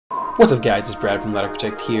What's up guys, it's Brad from Light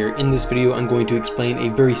Architect here. In this video I'm going to explain a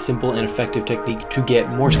very simple and effective technique to get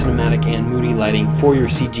more cinematic and moody lighting for your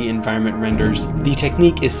CG environment renders. The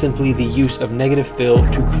technique is simply the use of negative fill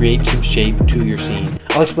to create some shape to your scene.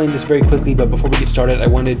 I'll explain this very quickly, but before we get started I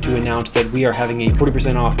wanted to announce that we are having a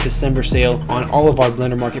 40% off December sale on all of our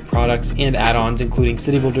Blender Market products and add-ons, including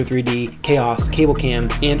Citybuilder3d, Chaos, Cable Cam,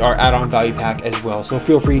 and our add-on value pack as well. So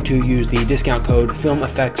feel free to use the discount code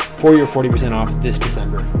FilmEffects for your 40% off this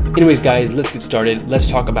December. Anyways guys, let's get started. Let's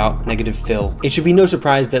talk about negative fill. It should be no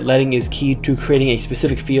surprise that lighting is key to creating a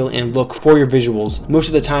specific feel and look for your visuals. Most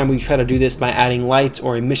of the time we try to do this by adding lights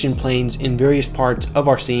or emission planes in various parts of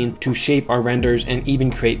our scene to shape our renders and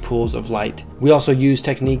even create pools of light. We also use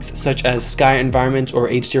techniques such as sky environments or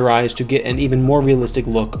HDRIs to get an even more realistic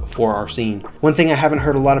look for our scene. One thing I haven't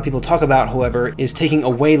heard a lot of people talk about, however, is taking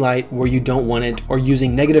away light where you don't want it, or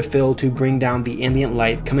using negative fill to bring down the ambient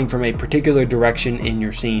light coming from a particular direction in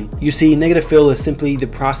your scene. You see, negative fill is simply the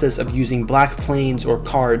process of using black planes or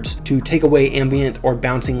cards to take away ambient or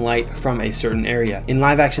bouncing light from a certain area. In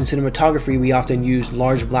live action cinematography, we often use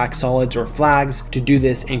large black solids or flags to do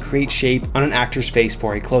this and create shape on an actor's face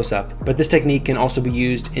for a close-up. But this technique can also be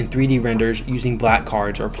used in 3D renders using black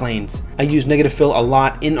cards or planes. I use negative fill a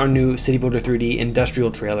lot in our new Citybuilder3d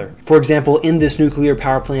industrial trailer. For example, in this nuclear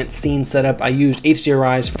power plant scene setup, I used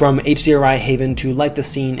HDRIs from HDRI Haven to light the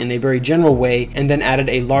scene in a very general way, and then added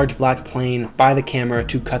a large black plane by the camera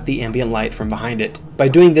to cut the ambient light from behind it. By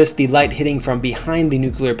doing this, the light hitting from behind the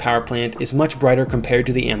nuclear power plant is much brighter compared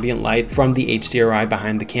to the ambient light from the HDRI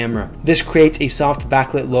behind the camera. This creates a soft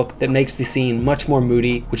backlit look that makes the scene much more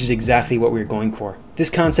moody, which is exactly what we're going for. This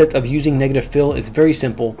concept of using negative fill is very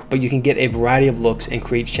simple, but you can get a variety of looks and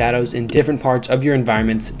create shadows in different parts of your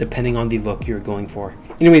environments depending on the look you're going for.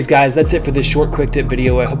 Anyways guys, that's it for this short quick tip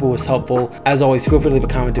video. I hope it was helpful. As always, feel free to leave a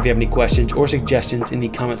comment if you have any questions or suggestions in the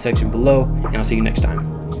comment section below, and I'll see you next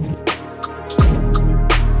time.